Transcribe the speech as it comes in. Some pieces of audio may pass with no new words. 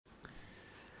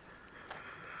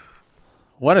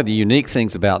One of the unique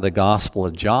things about the Gospel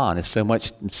of John is so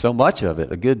much of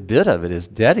it, a good bit of it, is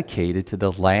dedicated to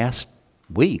the last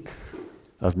week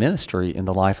of ministry in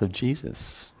the life of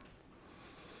Jesus.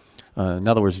 In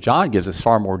other words, John gives us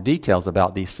far more details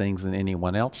about these things than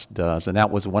anyone else does, and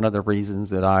that was one of the reasons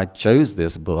that I chose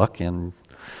this book. And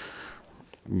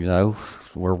we're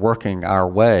working our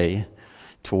way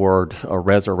toward a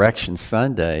Resurrection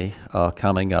Sunday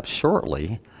coming up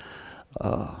shortly.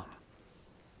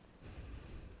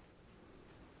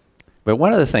 But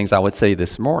one of the things I would say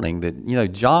this morning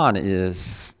that, John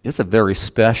it's a very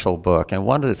special book. And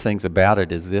one of the things about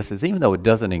it is even though it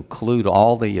doesn't include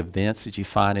all the events that you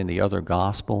find in the other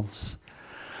Gospels,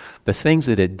 the things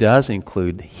that it does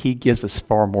include, he gives us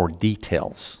far more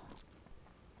details.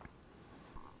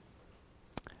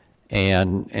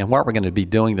 And what we're going to be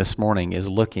doing this morning is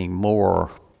looking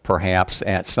more, perhaps,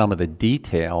 at some of the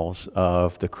details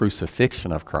of the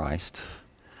crucifixion of Christ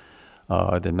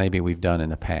than maybe we've done in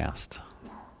the past.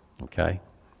 Okay?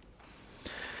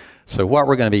 So what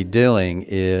we're going to be doing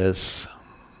is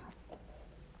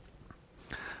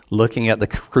looking at the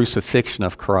crucifixion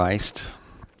of Christ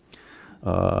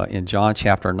in John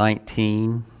chapter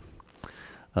 19,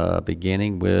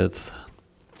 beginning with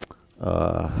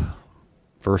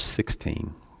verse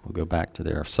 16. We'll go back to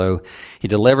there. So he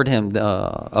delivered him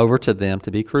over to them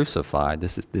to be crucified.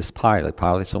 This is Pilate.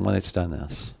 Pilate's the one that's done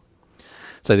this.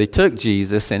 So they took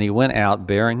Jesus, and he went out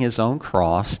bearing his own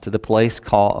cross to the place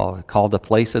called the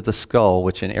place of the skull,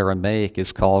 which in Aramaic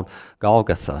is called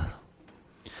Golgotha.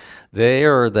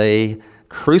 There they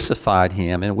crucified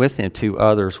him, and with him two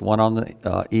others, one on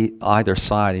either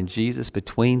side, and Jesus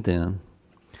between them.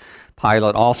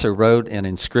 Pilate also wrote an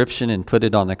inscription and put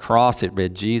it on the cross. It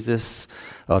read, "Jesus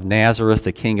of Nazareth,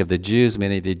 the King of the Jews."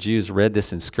 Many of the Jews read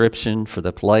this inscription, for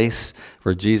the place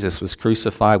where Jesus was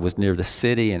crucified was near the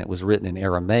city, and it was written in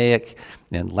Aramaic,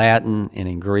 in Latin, and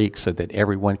in Greek, so that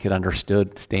everyone could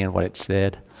understand what it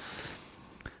said.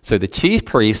 So the chief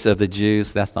priests of the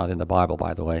Jews, that's not in the Bible,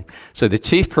 by the way. So the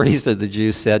chief priests of the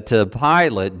Jews said to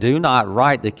Pilate, "Do not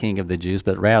write the King of the Jews,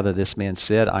 but rather this man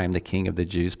said, 'I am the King of the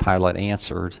Jews.'" Pilate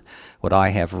answered, "What I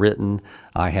have written,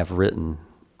 I have written."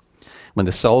 When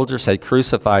the soldiers had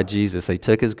crucified Jesus, they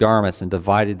took his garments and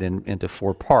divided them into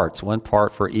 4 parts, one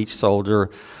part for each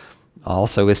soldier,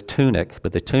 also his tunic.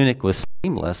 But the tunic was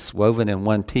seamless, woven in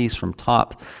one piece from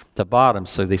top to bottom.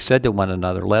 So they said to one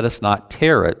another, "Let us not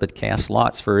tear it, but cast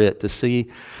lots for it to see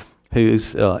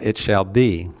whose it shall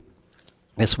be."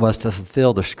 This was to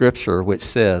fulfill the scripture which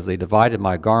says, "They divided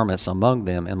my garments among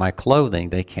them, and my clothing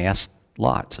they cast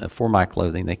lots. And for my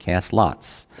clothing they cast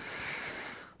lots."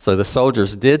 So the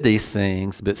soldiers did these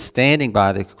things, but standing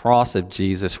by the cross of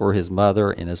Jesus were his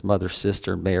mother and his mother's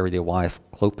sister, Mary, the wife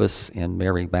of Clopas, and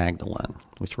Mary Magdalene,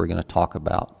 which we're going to talk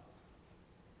about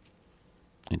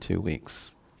in 2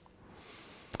 weeks.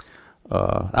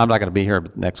 I'm not going to be here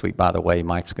next week, by the way.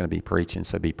 Mike's going to be preaching,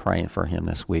 so be praying for him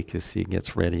this week as he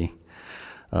gets ready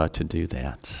to do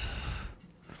that.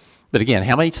 But again,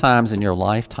 how many times in your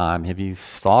lifetime have you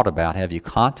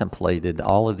contemplated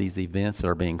all of these events that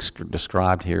are being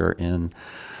described here in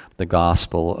the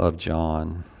Gospel of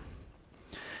John?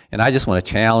 And I just want to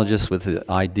challenge us with the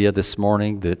idea this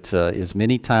morning that as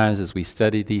many times as we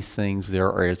study these things,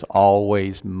 there is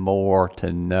always more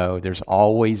to know. There's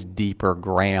always deeper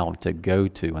ground to go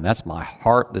to. And that's my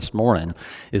heart this morning,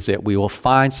 is that we will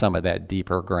find some of that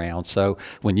deeper ground. So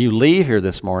when you leave here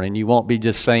this morning, you won't be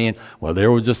just saying, "Well, there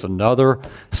was just another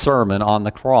sermon on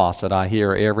the cross that I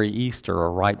hear every Easter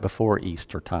or right before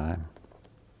Easter time."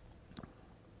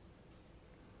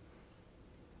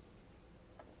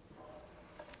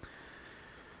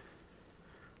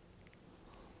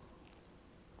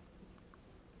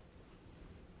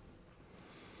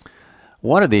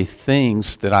 One of the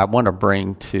things that I want to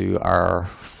bring to our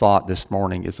thought this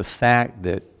morning is the fact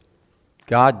that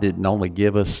God didn't only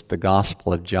give us the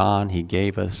Gospel of John, he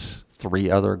gave us 3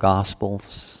 other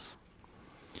Gospels.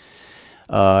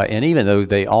 And even though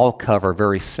they all cover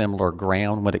very similar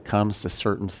ground when it comes to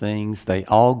certain things, they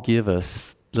all give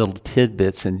us little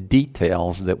tidbits and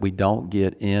details that we don't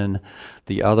get in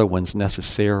the other ones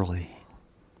necessarily. I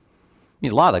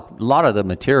mean, a lot of the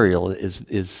material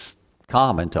is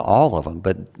common to all of them,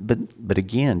 but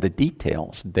again, the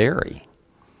details vary.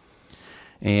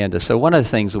 And so one of the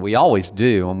things that we always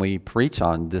do when we preach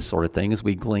on this sort of thing is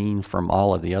we glean from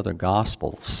all of the other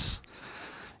Gospels,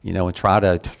 and try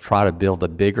to build a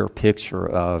bigger picture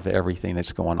of everything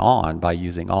that's going on by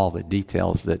using all the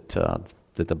details that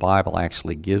the Bible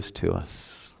actually gives to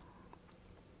us.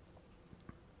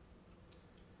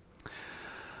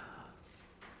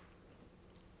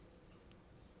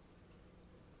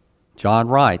 John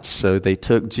writes, so they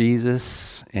took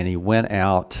Jesus and he went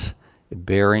out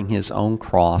bearing his own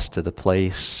cross to the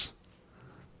place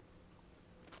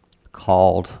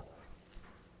called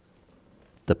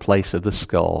the place of the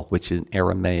skull, which in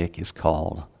Aramaic is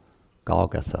called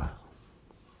Golgotha.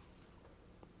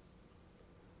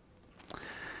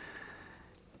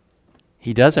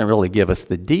 He doesn't really give us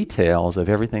the details of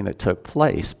everything that took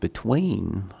place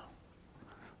between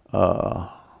the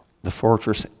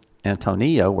fortress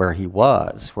Antonia, where he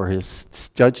was, where his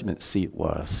judgment seat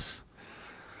was,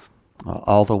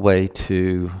 all the way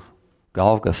to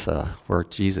Golgotha, where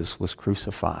Jesus was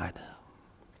crucified.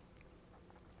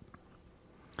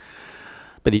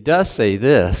 But he does say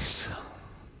this,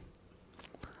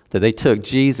 that they took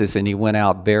Jesus and he went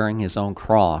out bearing his own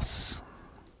cross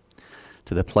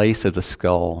to the place of the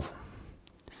skull,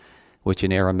 which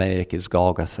in Aramaic is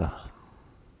Golgotha.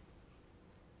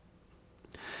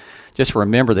 Just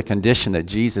remember the condition that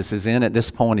Jesus is in at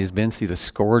this point. He's been through the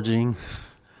scourging,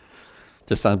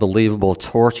 just unbelievable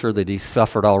torture that he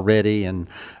suffered already. And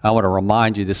I want to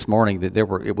remind you this morning that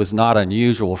it was not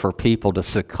unusual for people to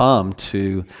succumb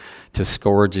to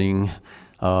scourging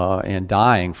and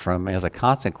dying as a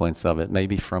consequence of it,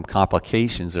 maybe from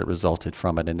complications that resulted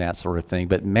from it and that sort of thing,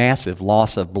 but massive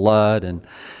loss of blood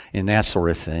and that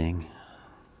sort of thing.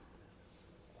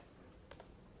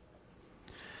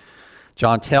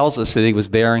 John tells us that he was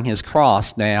bearing his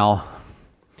cross. Now,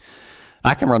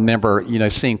 I can remember,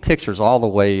 seeing pictures all the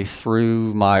way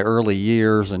through my early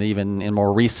years and even in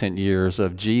more recent years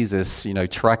of Jesus,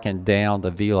 trekking down the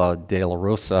Via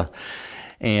Dolorosa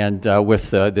and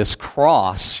with this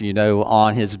cross,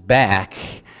 on his back,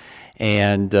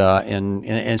 and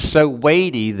so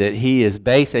weighty that he is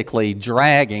basically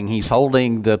dragging. He's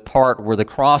holding the part where the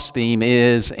crossbeam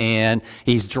is, and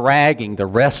he's dragging the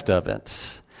rest of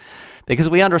it. Because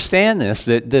we understand this,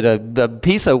 that a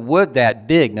piece of wood that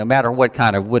big, no matter what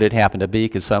kind of wood it happened to be,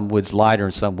 because some wood's lighter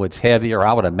and some wood's heavier,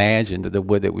 I would imagine that the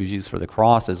wood that was used for the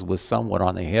crosses was somewhat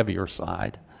on the heavier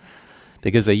side,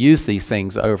 because they used these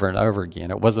things over and over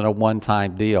again. It wasn't a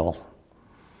one-time deal.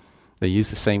 They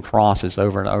used the same crosses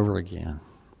over and over again.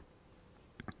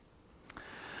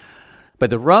 But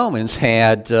the Romans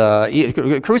had,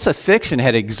 crucifixion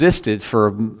had existed for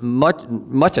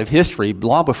much of history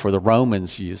long before the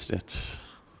Romans used it.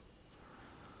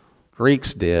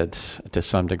 Greeks did to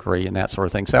some degree and that sort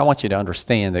of thing. So I want you to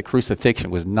understand that crucifixion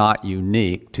was not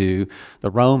unique to the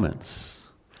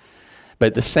Romans. But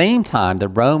at the same time, the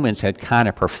Romans had kind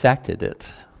of perfected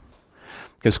it.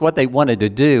 Because what they wanted to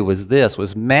do was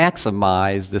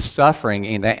maximize the suffering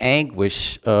and the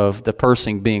anguish of the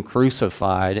person being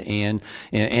crucified and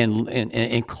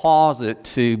cause it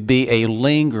to be a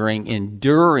lingering,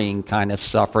 enduring kind of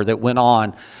suffering that went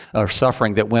on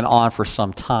for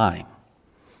some time.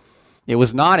 It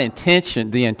was not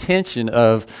the intention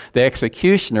of the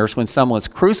executioners when someone's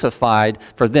crucified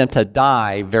for them to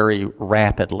die very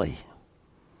rapidly.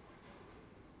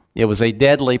 It was a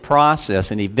deadly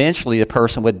process, and eventually a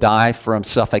person would die from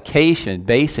suffocation,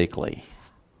 basically,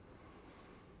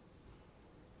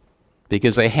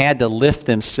 because they had to lift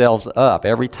themselves up.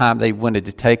 Every time they wanted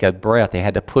to take a breath, they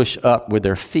had to push up with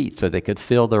their feet so they could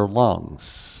fill their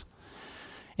lungs.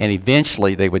 And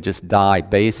eventually they would just die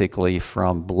basically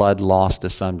from blood loss to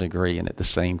some degree, and at the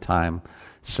same time,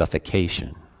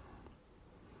 suffocation.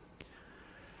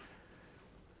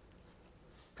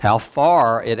 How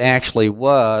far it actually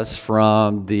was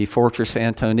from the Fortress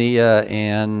Antonia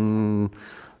and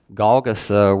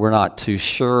Golgotha, we're not too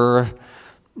sure.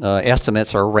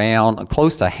 Estimates are around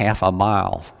close to half a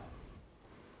mile.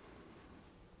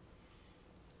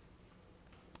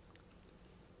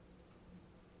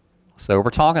 So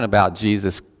we're talking about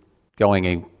Jesus going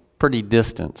a pretty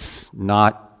distance,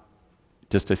 not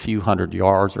just a few hundred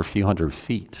yards or a few hundred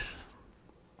feet.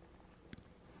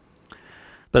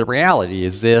 But the reality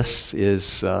is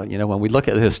when we look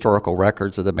at the historical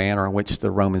records of the manner in which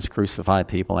the Romans crucified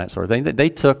people and that sort of thing, they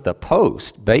took the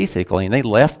post, basically, and they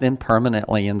left them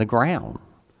permanently in the ground.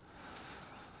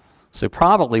 So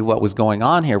probably what was going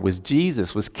on here was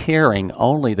Jesus was carrying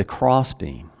only the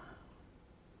crossbeam.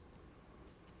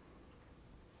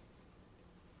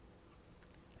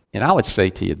 And I would say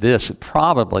to you this,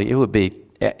 it would be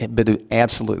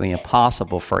absolutely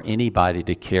impossible for anybody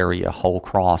to carry a whole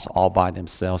cross all by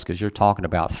themselves, because you're talking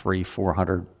about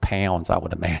 300-400 pounds, I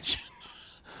would imagine.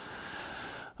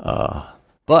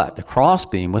 But the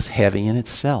crossbeam was heavy in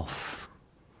itself.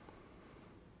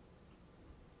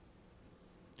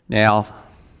 Now,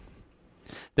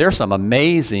 there are some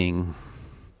amazing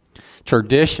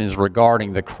traditions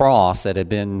regarding the cross that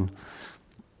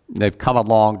they've come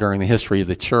along during the history of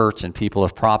the church, and people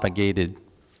have propagated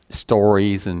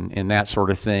stories and that sort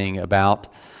of thing about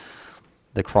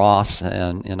the cross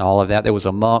and all of that. There was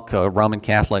a monk, a Roman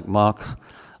Catholic monk,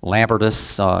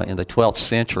 Lambertus, in the 12th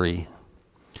century,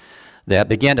 that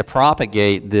began to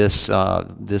propagate this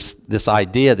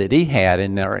idea that he had,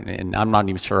 and I'm not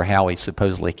even sure how he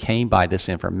supposedly came by this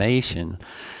information,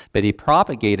 but he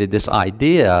propagated this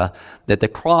idea that the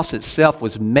cross itself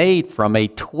was made from a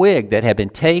twig that had been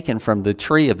taken from the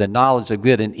tree of the knowledge of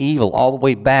good and evil all the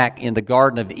way back in the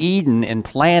Garden of Eden and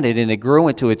planted, and it grew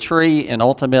into a tree, and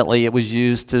ultimately it was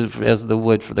used as the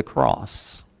wood for the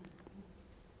cross.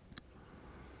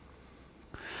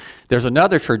 There's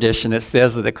another tradition that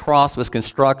says that the cross was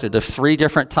constructed of 3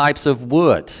 different types of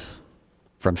wood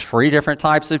from 3 different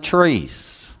types of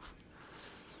trees.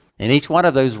 And each one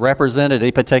of those represented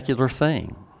a particular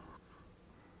thing.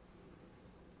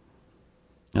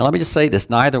 Now let me just say this,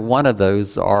 neither one of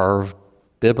those are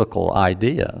biblical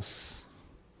ideas.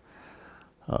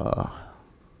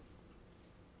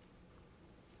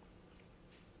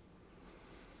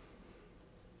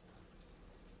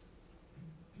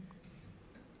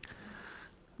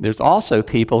 There's also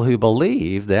people who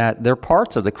believe that there are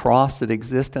parts of the cross that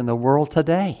exist in the world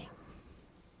today.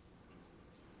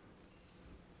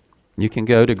 You can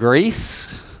go to Greece,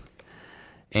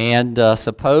 and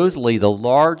supposedly the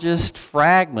largest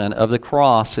fragment of the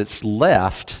cross that's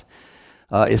left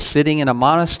is sitting in a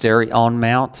monastery on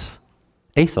Mount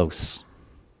Athos.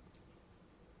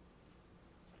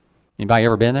 Anybody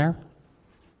ever been there?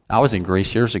 I was in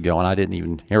Greece years ago, and I didn't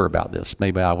even hear about this.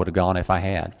 Maybe I would have gone if I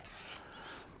had.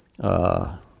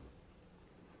 But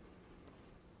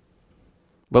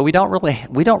we don't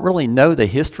really know the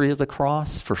history of the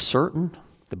cross for certain.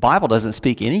 The Bible doesn't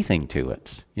speak anything to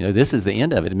it. You know, this is the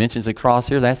end of it. It mentions the cross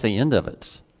here, that's the end of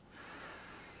it.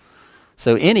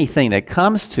 So anything that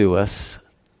comes to us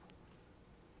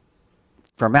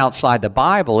from outside the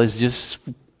Bible is just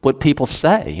what people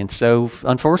say. And so,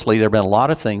 unfortunately, there have been a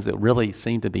lot of things that really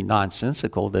seem to be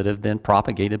nonsensical that have been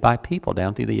propagated by people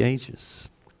down through the ages.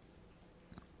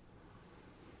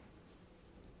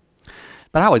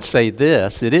 But I would say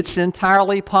this, that it's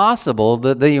entirely possible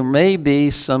that there may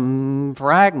be some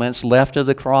fragments left of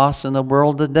the cross in the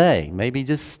world today. Maybe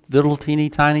just little teeny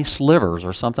tiny slivers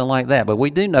or something like that. But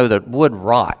we do know that wood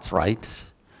rots, right?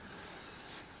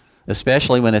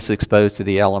 Especially when it's exposed to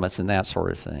the elements and that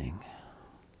sort of thing.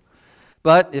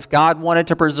 But if God wanted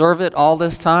to preserve it all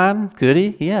this time, could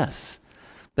he? Yes.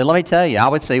 But let me tell you, I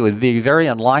would say it would be very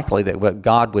unlikely that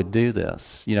God would do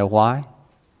this. You know why?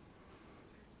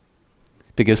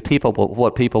 Because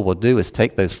what people will do is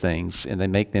take those things and they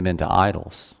make them into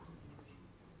idols.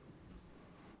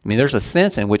 I mean, there's a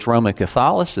sense in which Roman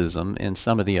Catholicism and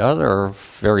some of the other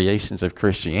variations of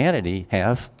Christianity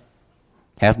have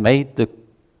made the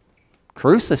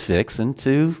crucifix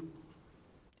into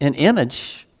an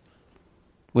image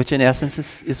which in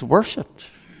essence is worshipped.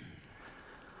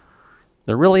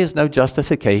 There really is no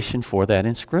justification for that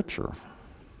in Scripture.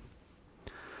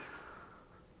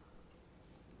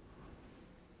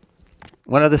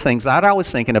 One of the things that I was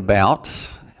thinking about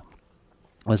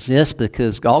was this,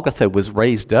 because Golgotha was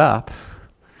raised up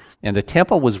and the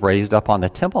temple was raised up on the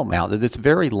Temple Mount, that it's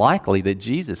very likely that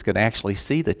Jesus could actually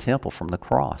see the temple from the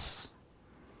cross.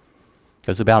 It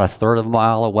was about a third of a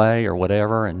mile away or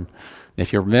whatever, and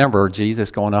if you remember,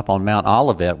 Jesus going up on Mount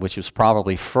Olivet, which was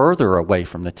probably further away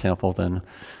from the temple than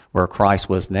where Christ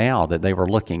was now, that they were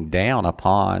looking down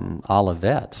upon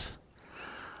Olivet.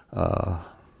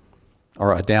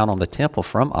 Or down on the temple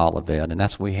from Olivet, and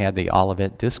that's when we had the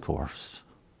Olivet Discourse.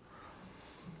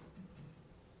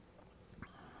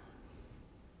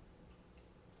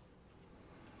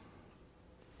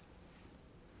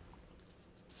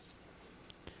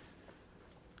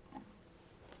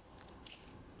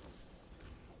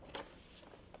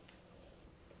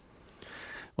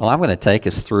 Well, I'm going to take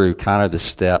us through kind of the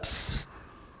steps.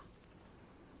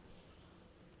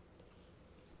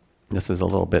 This is a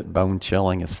little bit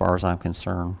bone-chilling as far as I'm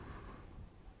concerned.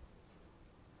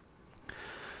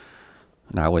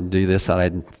 And I would do this, I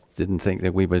didn't think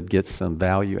that we would get some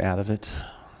value out of it.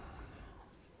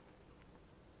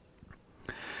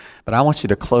 But I want you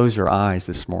to close your eyes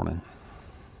this morning.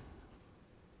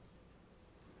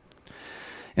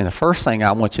 And the first thing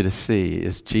I want you to see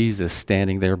is Jesus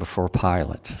standing there before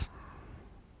Pilate.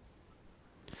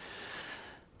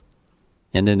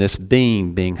 And then this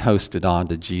beam being hoisted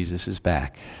onto Jesus'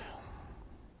 back.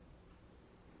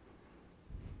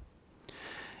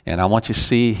 And I want you to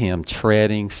see him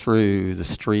treading through the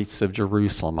streets of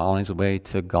Jerusalem on his way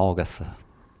to Golgotha.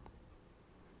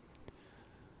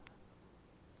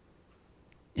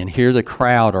 And hear the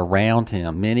crowd around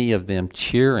him, many of them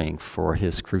cheering for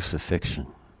his crucifixion.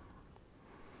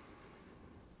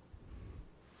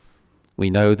 We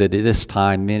know that at this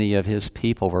time many of his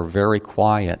people were very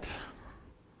quiet.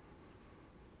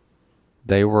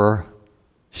 They were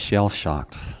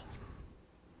shell-shocked.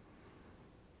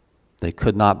 They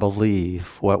could not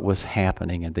believe what was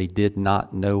happening, and they did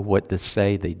not know what to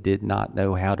say. They did not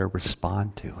know how to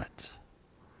respond to it.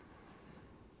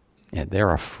 And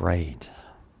they're afraid.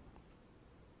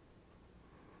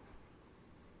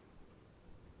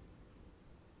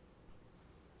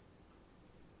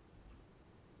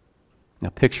 Now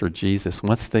picture Jesus,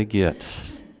 once they get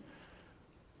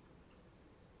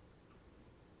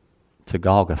to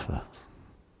Golgotha,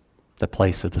 the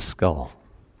place of the skull.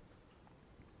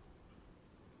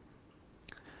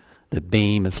 The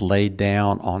beam is laid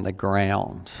down on the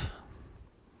ground.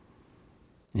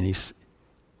 And he's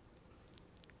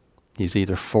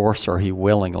either forced or he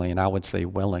willingly, and I would say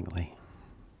willingly,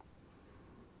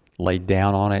 laid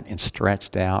down on it and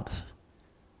stretched out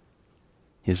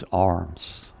his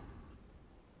arms.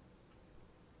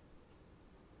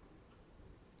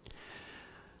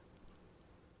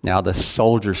 Now the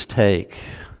soldiers take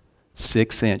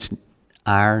 6-inch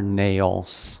iron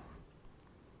nails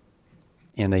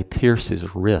and they pierce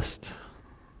his wrist.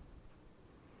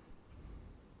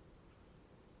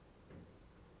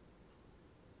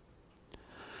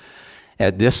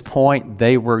 At this point,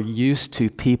 they were used to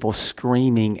people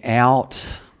screaming out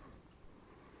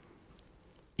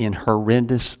in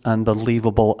horrendous,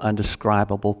 unbelievable,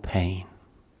 undescribable pain.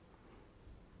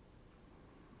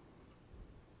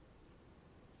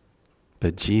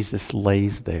 But Jesus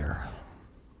lays there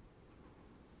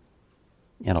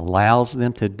and allows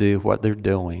them to do what they're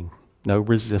doing. No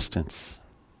resistance.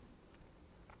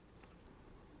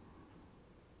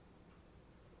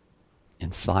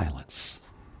 In silence.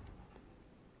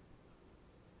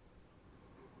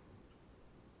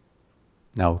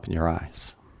 Now open your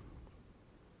eyes.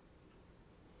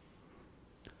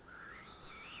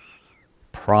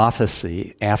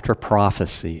 Prophecy after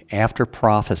prophecy after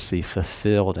prophecy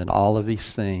fulfilled in all of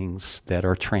these things that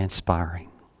are transpiring.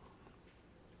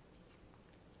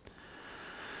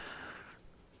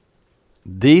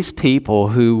 These people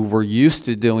who were used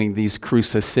to doing these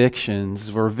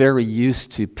crucifixions were very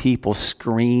used to people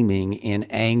screaming in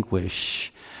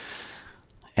anguish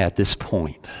at this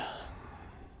point.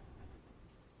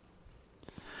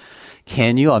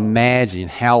 Can you imagine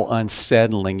how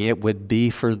unsettling it would be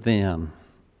for them?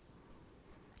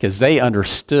 Because they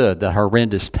understood the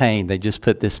horrendous pain they just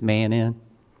put this man in.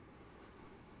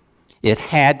 It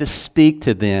had to speak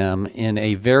to them in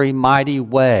a very mighty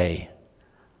way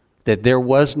that there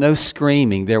was no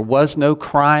screaming, there was no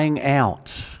crying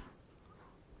out.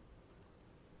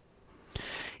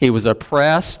 He was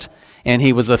oppressed and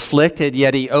he was afflicted,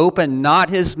 yet he opened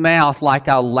not his mouth. Like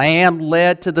a lamb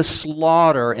led to the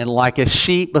slaughter, and like a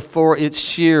sheep before its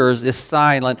shearers is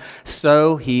silent,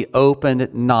 so he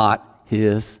opened not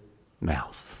his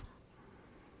mouth.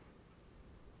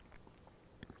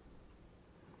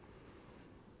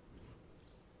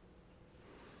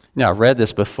 Now, I've read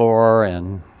this before,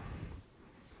 and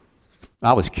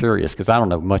I was curious because I don't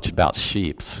know much about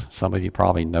sheep. Some of you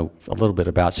probably know a little bit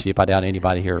about sheep. I doubt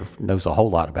anybody here knows a whole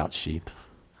lot about sheep.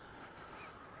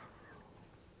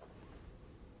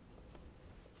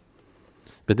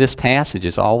 But this passage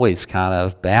has always kind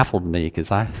of baffled me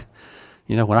because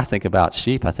when I think about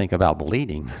sheep, I think about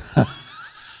bleeding.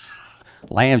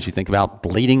 Lambs, you think about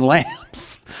bleeding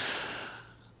lambs.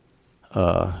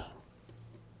 So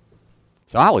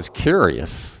I was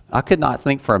curious. I could not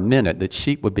think for a minute that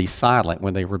sheep would be silent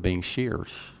when they were being sheared.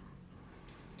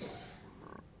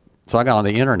 So I got on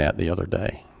the internet the other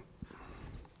day,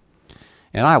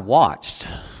 and I watched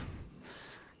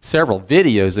several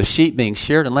videos of sheep being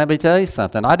sheared, and let me tell you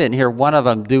something, I didn't hear one of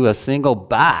them do a single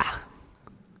baa.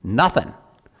 Nothing.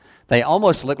 They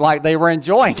almost looked like they were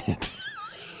enjoying it.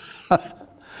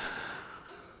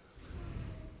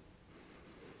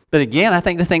 But again, I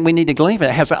think the thing we need to glean from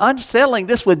it, how unsettling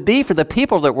this would be for the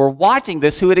people that were watching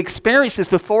this, who had experienced this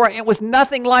before. It was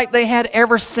nothing like they had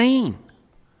ever seen.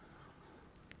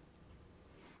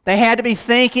 They had to be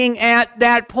thinking at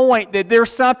that point that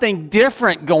there's something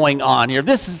different going on here.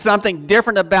 This is something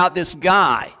different about this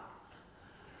guy.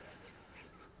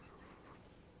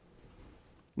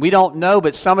 We don't know,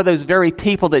 but some of those very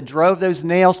people that drove those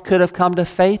nails could have come to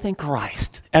faith in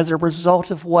Christ as a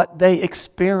result of what they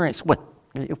experienced, what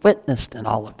they witnessed in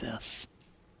all of this.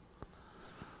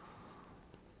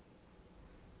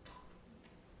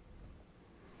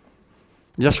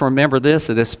 Just remember this,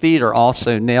 that his feet are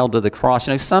also nailed to the cross.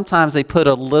 Sometimes they put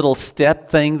a little step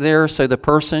thing there so the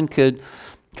person could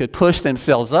push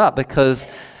themselves up, because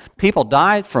people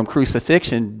died from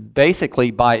crucifixion basically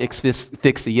by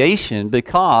asphyxiation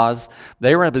because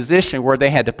they were in a position where they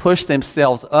had to push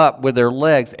themselves up with their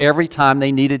legs every time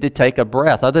they needed to take a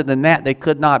breath. Other than that, they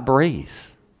could not breathe.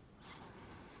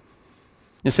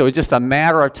 And so it was just a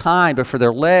matter of time before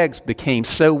their legs became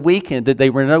so weakened that they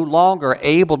were no longer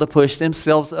able to push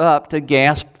themselves up to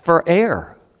gasp for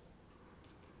air.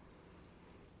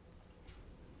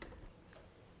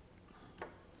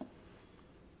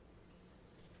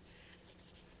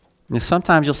 And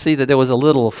sometimes you'll see that there was a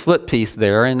little foot piece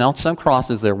there, and on some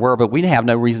crosses there were, but we have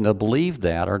no reason to believe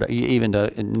that or to even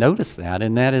to notice that.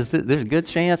 And that is that there's a good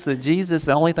chance that Jesus,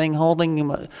 the only thing holding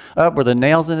him up were the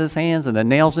nails in his hands and the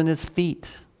nails in his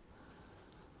feet.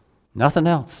 Nothing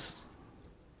else.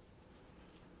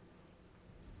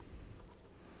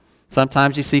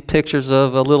 Sometimes you see pictures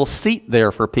of a little seat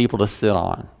there for people to sit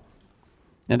on.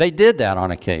 And they did that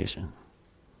on occasion.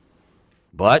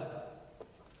 But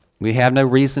we have no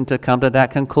reason to come to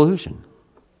that conclusion.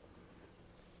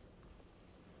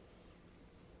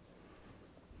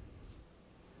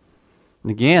 And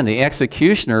again, the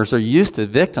executioners are used to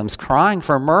victims crying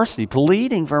for mercy,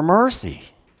 pleading for mercy.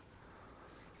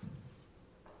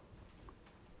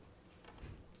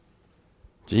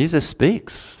 Jesus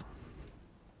speaks.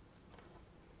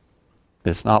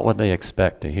 It's not what they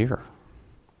expect to hear.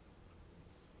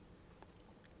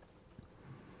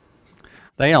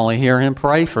 They only hear him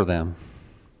pray for them.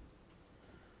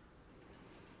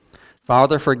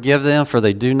 Father, forgive them, for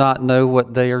they do not know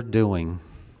what they are doing.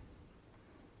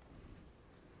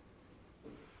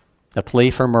 A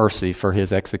plea for mercy for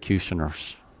his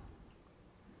executioners.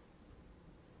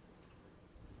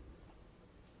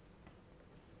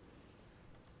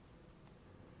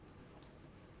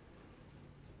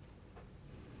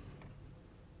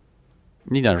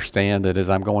 You need to understand that as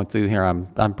I'm going through here,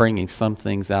 I'm bringing some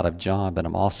things out of John, but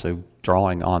I'm also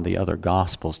drawing on the other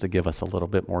Gospels to give us a little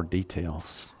bit more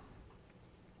details.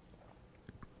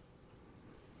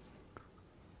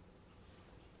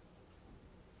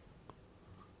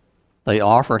 They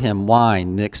offered him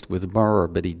wine mixed with myrrh,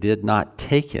 but he did not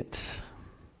take it.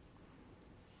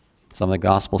 Some of the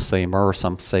Gospels say myrrh,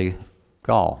 some say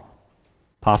gall,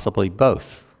 possibly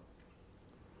both.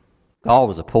 Gall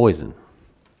was a poison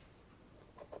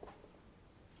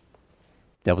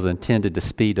that was intended to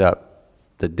speed up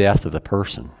the death of the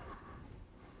person.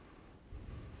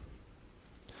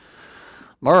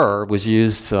 Myrrh was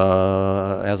used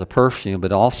as a perfume,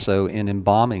 but also in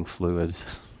embalming fluids.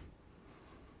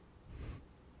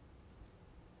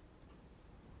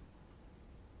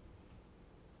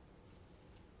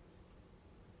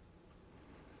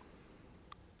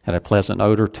 Had a pleasant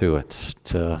odor to it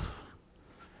to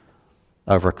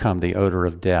overcome the odor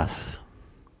of death.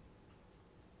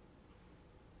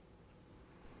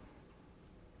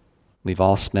 We've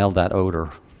all smelled that odor.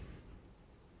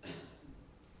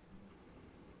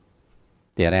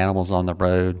 Dead animals on the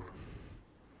road,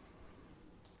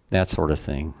 that sort of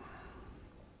thing.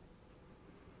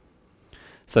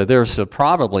 So there's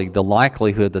probably the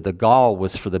likelihood that the gall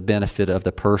was for the benefit of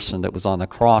the person that was on the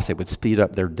cross. It would speed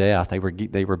up their death. They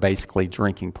were basically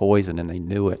drinking poison, and they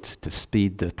knew it to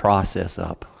speed the process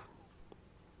up.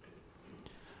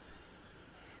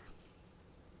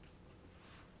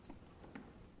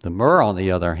 The myrrh, on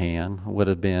the other hand, would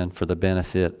have been for the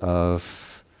benefit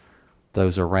of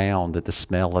those around, that the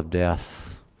smell of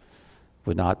death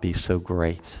would not be so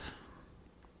great.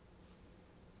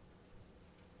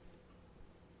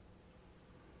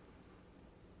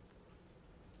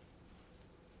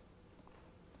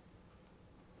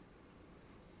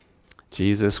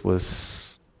 Jesus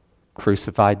was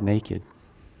crucified naked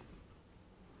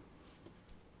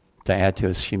to add to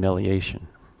his humiliation.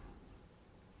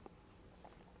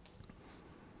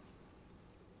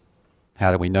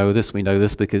 How do we know this? We know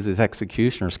this because his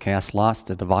executioners cast lots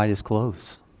to divide his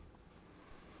clothes.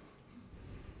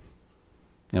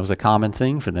 It was a common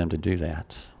thing for them to do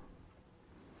that.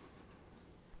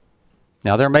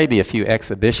 Now, there may be a few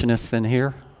exhibitionists in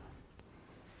here,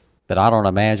 but I don't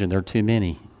imagine there are too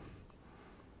many.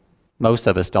 Most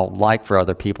of us don't like for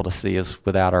other people to see us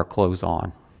without our clothes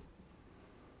on.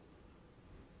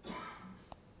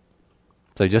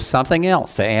 So just something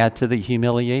else to add to the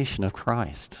humiliation of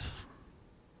Christ.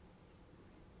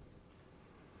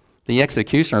 The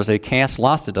executioners, they cast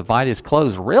lots to divide his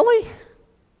clothes. Really?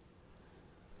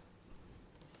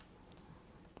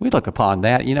 We look upon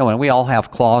that, and we all have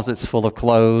closets full of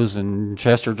clothes and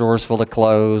Chester drawers full of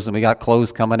clothes, and we got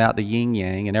clothes coming out the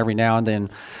yin-yang, and every now and then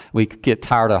we get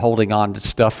tired of holding on to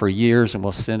stuff for years, and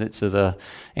we'll send it to the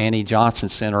Annie Johnson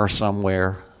Center or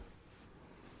somewhere.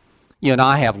 You and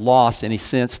I have lost, in a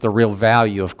sense, the real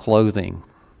value of clothing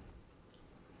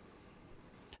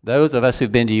Those of us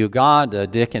who've been to Uganda,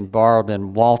 Dick and Barb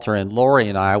and Walter and Lori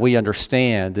and I, we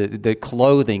understand that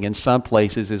clothing in some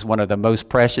places is one of the most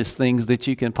precious things that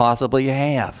you can possibly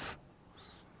have.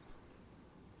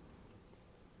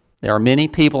 There are many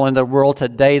people in the world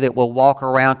today that will walk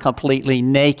around completely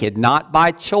naked, not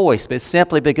by choice, but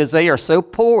simply because they are so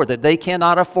poor that they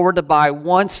cannot afford to buy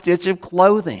one stitch of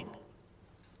clothing.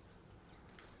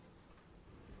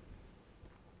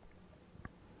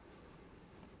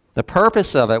 The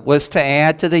purpose of it was to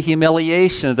add to the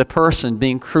humiliation of the person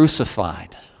being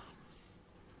crucified.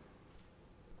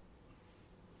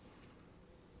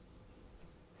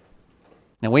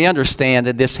 Now we understand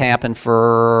that this happened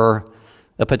for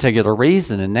a particular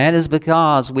reason, and that is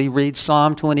because we read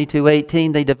Psalm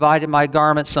 22:18, they divided my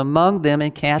garments among them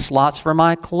and cast lots for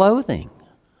my clothing.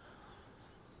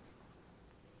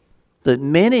 That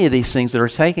many of these things that are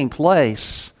taking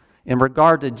place in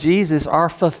regard to Jesus are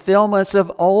fulfillments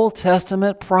of Old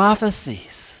Testament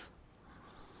prophecies.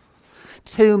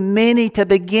 Too many to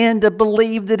begin to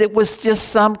believe that it was just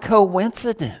some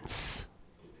coincidence,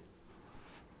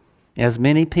 as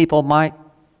many people might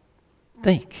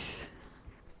think.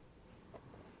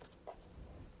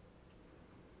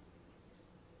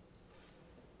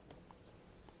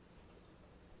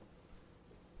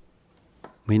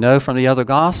 We know from the other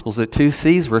Gospels that two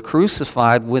thieves were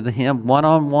crucified with him, one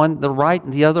on the right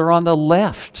and the other on the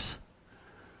left.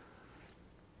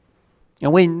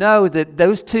 And we know that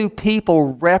those two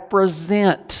people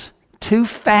represent two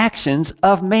factions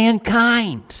of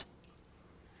mankind.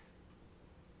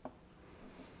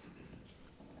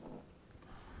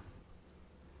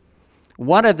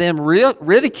 One of them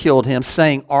ridiculed him,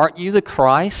 saying, "Aren't you the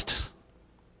Christ?"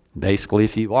 Basically,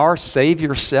 if you are, save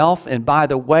yourself, and by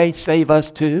the way, save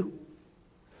us too.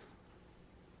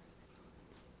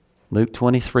 Luke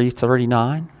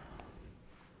 23:39.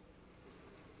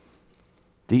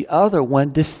 The other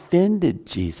one defended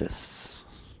Jesus.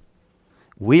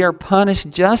 We are punished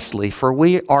justly, for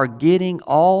we are getting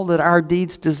all that our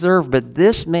deeds deserve, but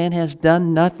this man has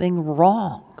done nothing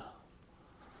wrong.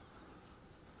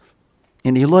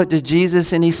 And he looked at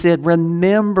Jesus and he said,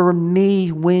 "Remember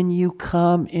me when you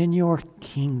come in your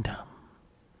kingdom."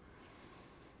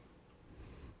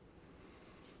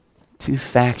 Two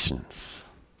factions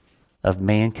of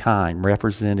mankind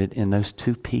represented in those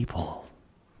two people.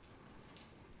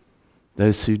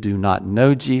 Those who do not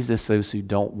know Jesus, those who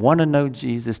don't want to know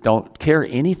Jesus, don't care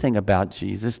anything about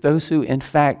Jesus, those who in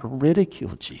fact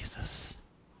ridicule Jesus.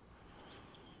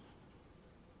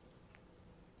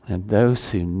 And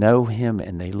those who know him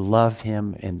and they love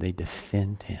him and they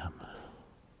defend him.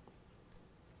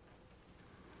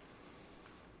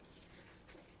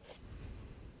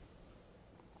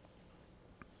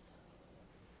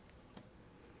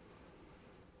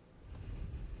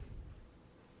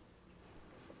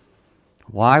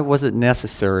 Why was it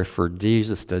necessary for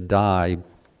Jesus to die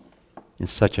in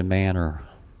such a manner?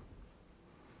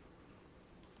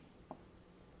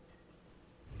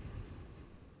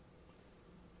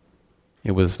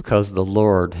 It was because the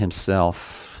Lord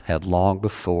himself had long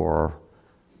before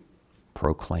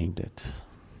proclaimed it.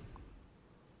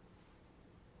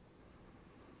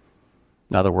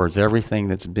 In other words, everything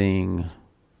that's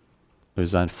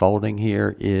unfolding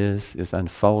here is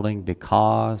unfolding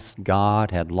because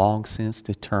God had long since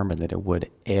determined that it would,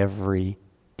 every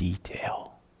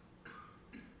detail.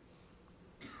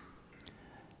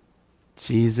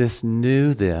 Jesus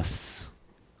knew this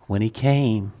when he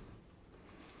came.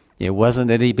 It wasn't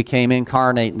that he became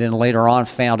incarnate and then later on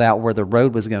found out where the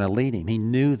road was going to lead him. He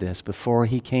knew this before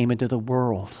he came into the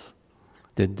world,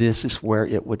 that this is where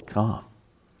it would come.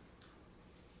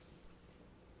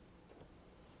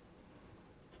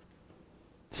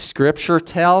 Scripture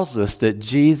tells us that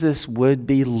Jesus would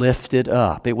be lifted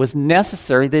up. It was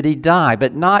necessary that he die,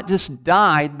 but not just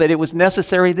died, but it was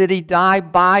necessary that he die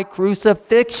by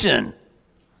crucifixion.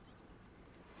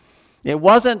 It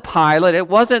wasn't Pilate, it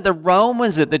wasn't the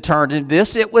Romans that determined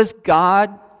this, it was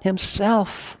God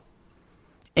himself.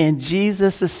 And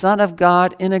Jesus, the Son of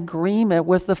God, in agreement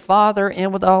with the Father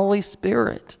and with the Holy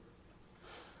Spirit.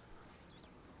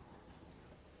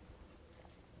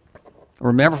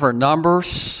 Remember for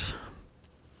Numbers,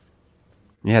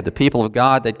 you had the people of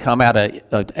God that come out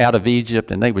of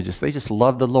Egypt, and they just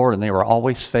loved the Lord, and they were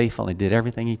always faithful, and they did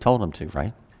everything he told them to,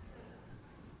 right?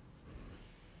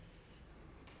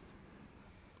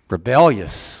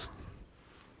 Rebellious.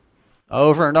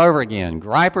 Over and over again.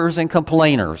 Gripers and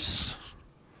complainers.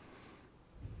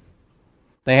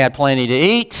 They had plenty to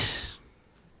eat.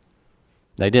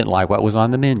 They didn't like what was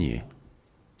on the menu.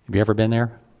 Have you ever been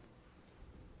there?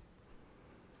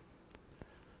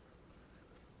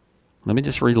 Let me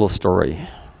just read a little story.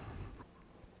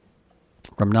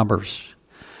 from Numbers.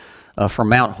 From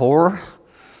Mount Hor,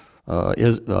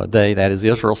 that is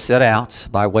Israel, set out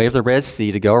by way of the Red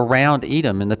Sea to go around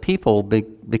Edom, and the people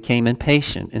became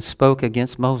impatient and spoke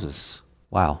against Moses.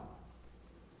 Wow.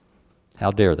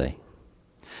 How dare they?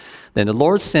 Then the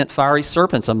Lord sent fiery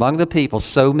serpents among the people.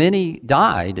 So many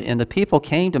died, and the people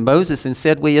came to Moses and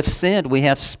said, "We have sinned. We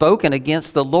have spoken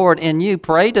against the Lord and you.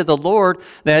 Pray to the Lord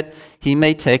that he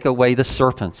may take away the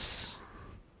serpents."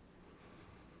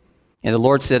 And the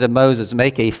Lord said to Moses,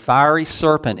 "Make a fiery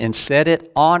serpent and set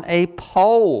it on a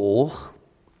pole.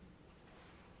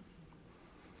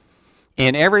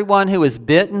 And everyone who is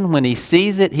bitten, when he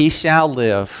sees it, he shall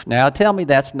live." Now tell me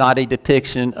that's not a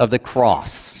depiction of the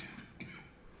cross.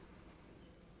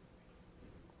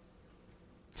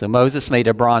 So Moses made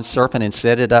a bronze serpent and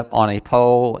set it up on a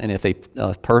pole, and if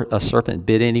a serpent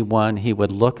bit anyone, he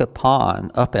would look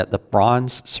up at the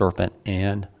bronze serpent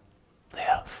and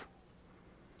live.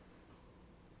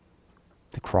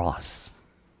 The cross.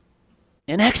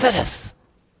 In Exodus.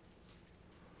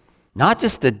 Not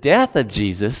just the death of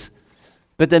Jesus,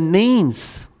 but the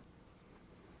means.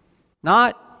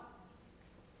 Not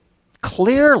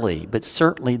clearly, but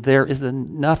certainly there is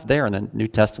enough there, and the New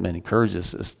Testament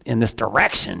encourages us in this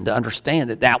direction to understand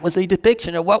that that was a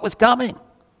depiction of what was coming.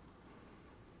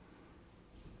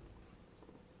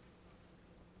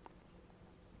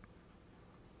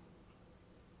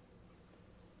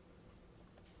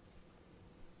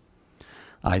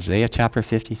 Isaiah chapter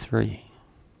 53.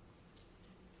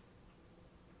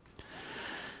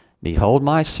 "Behold,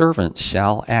 my servant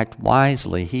shall act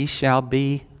wisely. He shall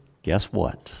be," guess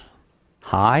what?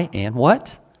 "High and"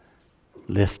 what?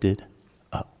 "Lifted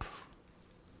up."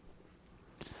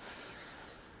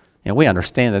 And we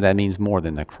understand that that means more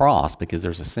than the cross, because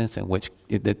there's a sense in which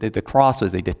the cross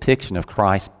was a depiction of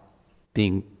Christ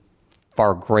being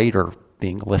far greater,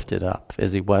 being lifted up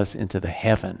as he was into the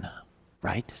heaven,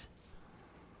 right?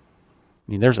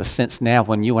 I mean, there's a sense now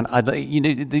when you and I,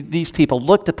 these people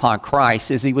looked upon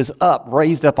Christ as he was up,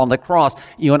 raised up on the cross.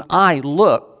 You and I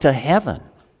look to heaven.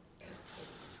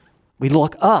 We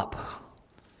look up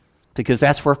because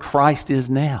that's where Christ is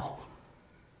now.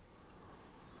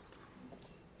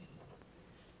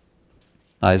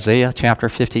 Isaiah chapter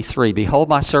 53, "Behold,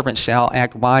 my servant shall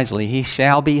act wisely. He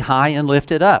shall be high and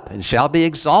lifted up and shall be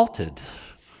exalted.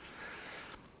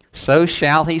 So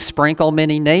shall he sprinkle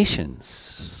many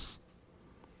nations.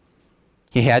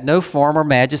 He had no form or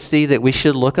majesty that we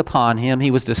should look upon him. He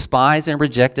was despised and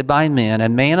rejected by men, a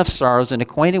man of sorrows and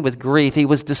acquainted with grief. He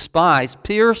was despised,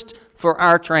 pierced for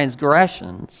our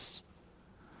transgressions.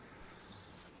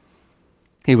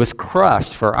 He was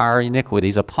crushed for our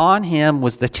iniquities. Upon him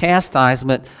was the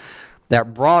chastisement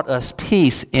that brought us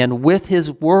peace, and with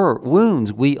his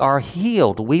wounds we are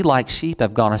healed. We like sheep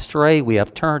have gone astray. We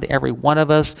have turned every one of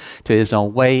us to his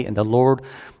own way, and the Lord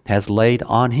has laid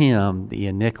on him the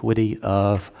iniquity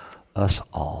of us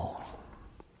all.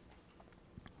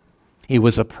 He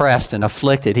was oppressed and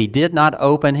afflicted. He did not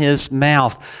open his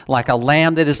mouth, like a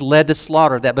lamb that is led to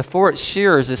slaughter, that before its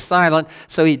shearers is silent,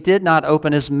 so he did not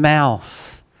open his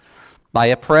mouth. By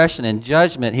oppression and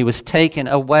judgment he was taken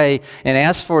away. And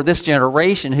as for this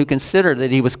generation who considered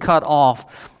that he was cut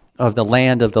off of the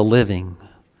land of the living,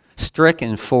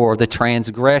 stricken for the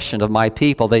transgression of my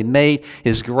people, they made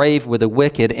his grave with the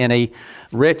wicked and a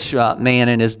rich man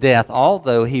in his death,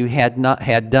 although he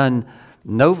had done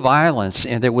no violence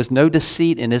and there was no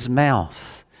deceit in his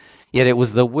mouth. Yet it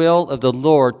was the will of the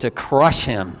Lord to crush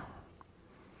him.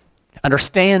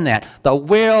 Understand that. The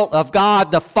will of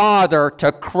God the Father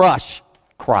to crush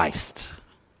Christ.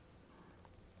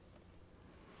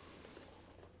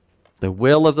 The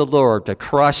will of the Lord to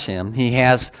crush him. He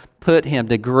has put him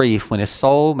to grief. When his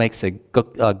soul makes a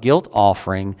guilt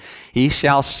offering, he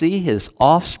shall see his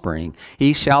offspring.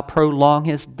 He shall prolong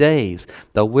his days.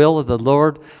 The will of the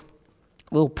Lord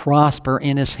will prosper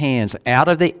in his hands. Out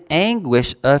of the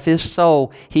anguish of his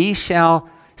soul he shall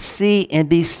see and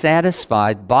be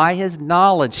satisfied. By his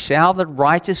knowledge shall the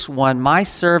righteous one, my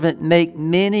servant, make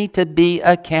many to be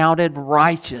accounted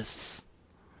righteous,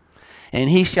 and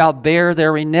he shall bear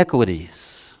their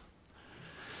iniquities.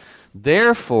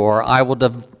 Therefore I will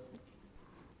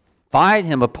divide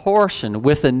him a portion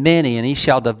with the many, and he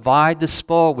shall divide the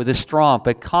spoil with the strong,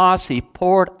 because he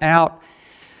poured out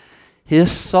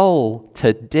his soul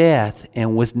to death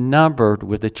and was numbered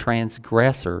with the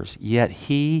transgressors. Yet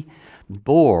he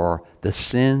bore the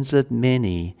sins of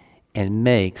many and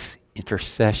makes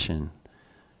intercession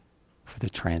for the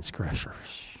transgressors.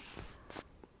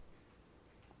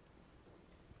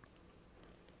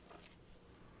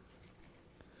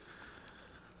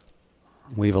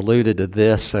 We've alluded to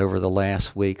this over the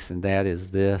last weeks, and that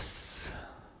is this: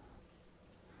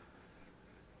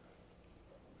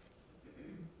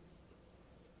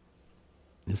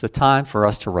 It's a time for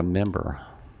us to remember.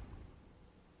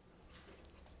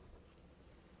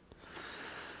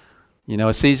 You know,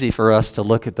 it's easy for us to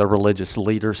look at the religious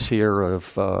leaders here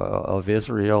of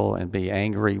Israel and be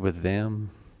angry with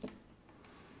them.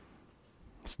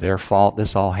 It's their fault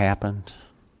this all happened.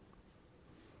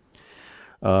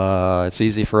 It's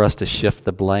easy for us to shift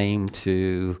the blame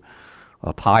to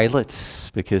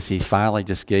Pilate because he finally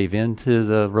just gave in to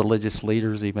the religious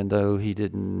leaders even though he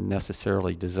didn't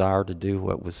necessarily desire to do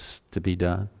what was to be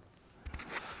done.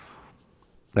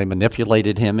 They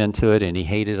manipulated him into it and he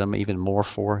hated them even more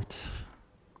for it.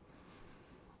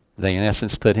 They in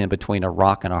essence put him between a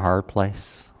rock and a hard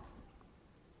place.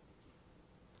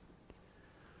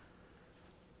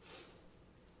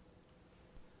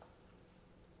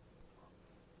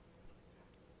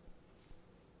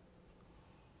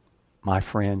 My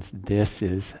friends, this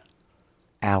is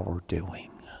our doing.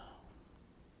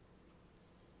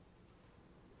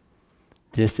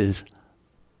 This is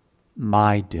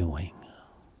my doing.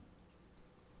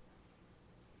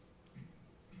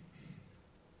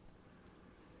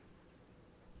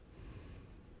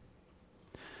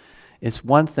 It's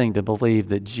one thing to believe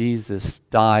that Jesus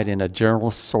died in a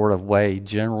general sort of way,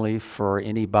 generally for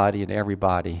anybody and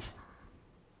everybody.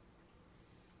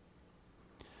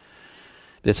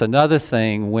 It's another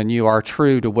thing when you are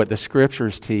true to what the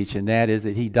Scriptures teach, and that is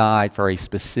that he died for a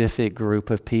specific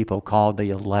group of people called the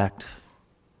elect.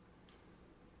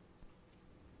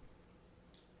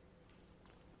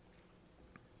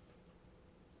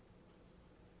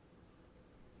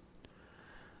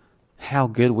 How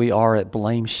good we are at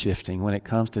blame shifting when it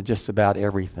comes to just about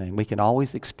everything. We can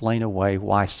always explain away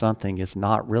why something is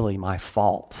not really my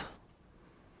fault.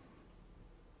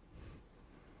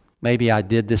 Maybe I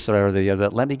did this or the other,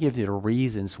 but let me give you the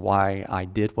reasons why I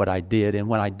did what I did. And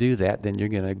when I do that, then you're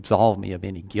going to absolve me of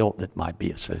any guilt that might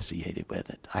be associated with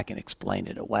it. I can explain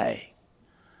it away.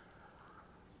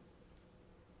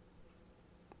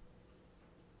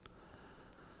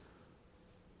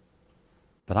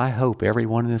 But I hope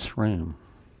everyone in this room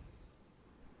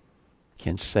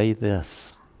can say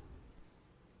this: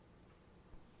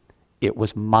 it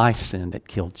was my sin that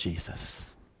killed Jesus.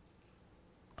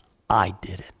 I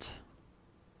did it.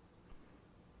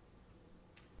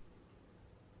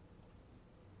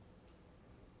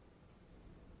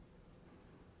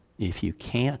 If you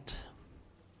can't,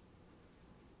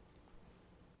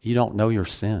 you don't know your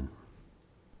sin.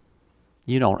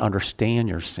 You don't understand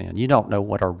your sin. You don't know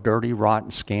what a dirty,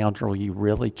 rotten scoundrel you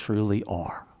really, truly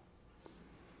are.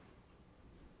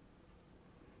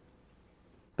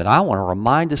 But I want to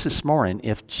remind us this morning,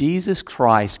 if Jesus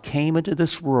Christ came into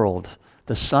this world,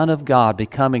 the Son of God,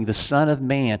 becoming the Son of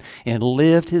Man, and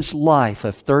lived his life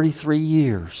of 33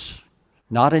 years,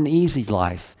 not an easy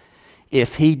life,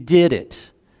 if he did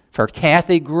it for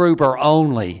Kathy Gruber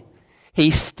only, he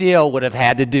still would have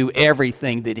had to do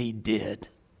everything that he did.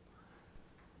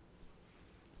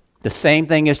 The same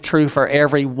thing is true for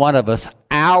every one of us.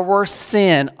 Our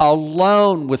sin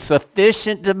alone was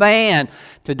sufficient demand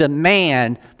to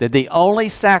demand that the only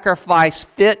sacrifice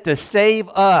fit to save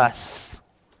us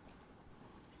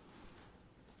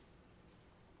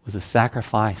was the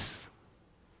sacrifice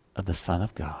of the Son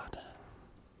of God.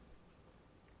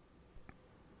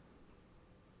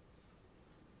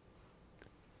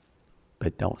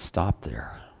 But don't stop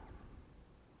there.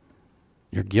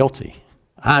 You're guilty.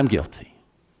 I'm guilty.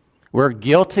 We're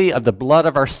guilty of the blood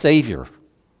of our Savior.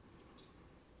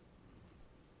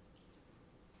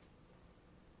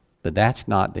 But that's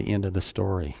not the end of the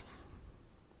story.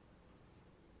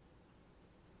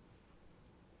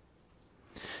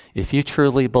 If you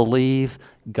truly believe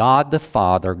God the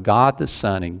Father, God the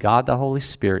Son, and God the Holy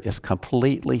Spirit has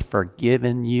completely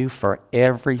forgiven you for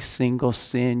every single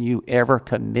sin you ever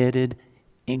committed,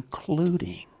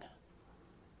 including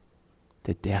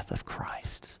the death of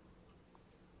Christ.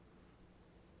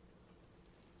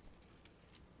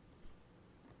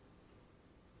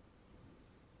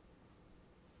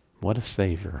 What a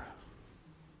Savior.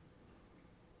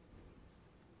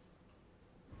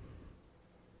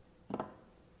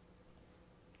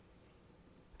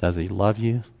 Does he love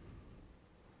you?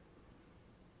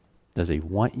 Does he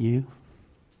want you?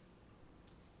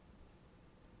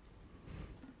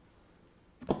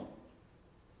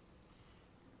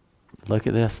 Look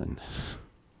at this, and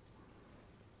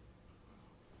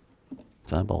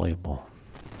it's unbelievable.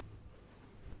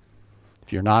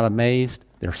 If you're not amazed,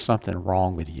 there's something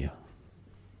wrong with you.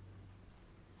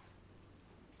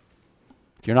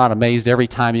 If you're not amazed every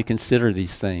time you consider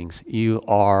these things, you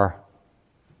are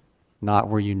not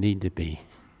where you need to be.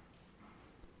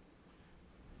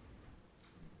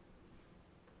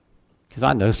 Because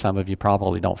I know some of you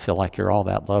probably don't feel like you're all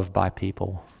that loved by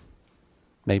people.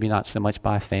 Maybe not so much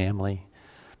by family.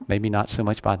 Maybe not so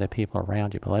much by the people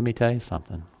around you. But let me tell you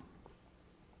something.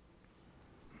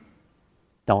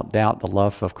 Don't doubt the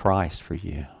love of Christ for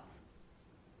you.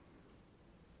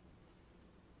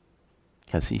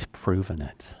 Because he's proven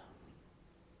it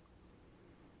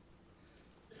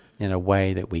in a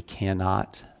way that we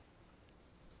cannot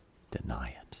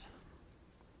deny it.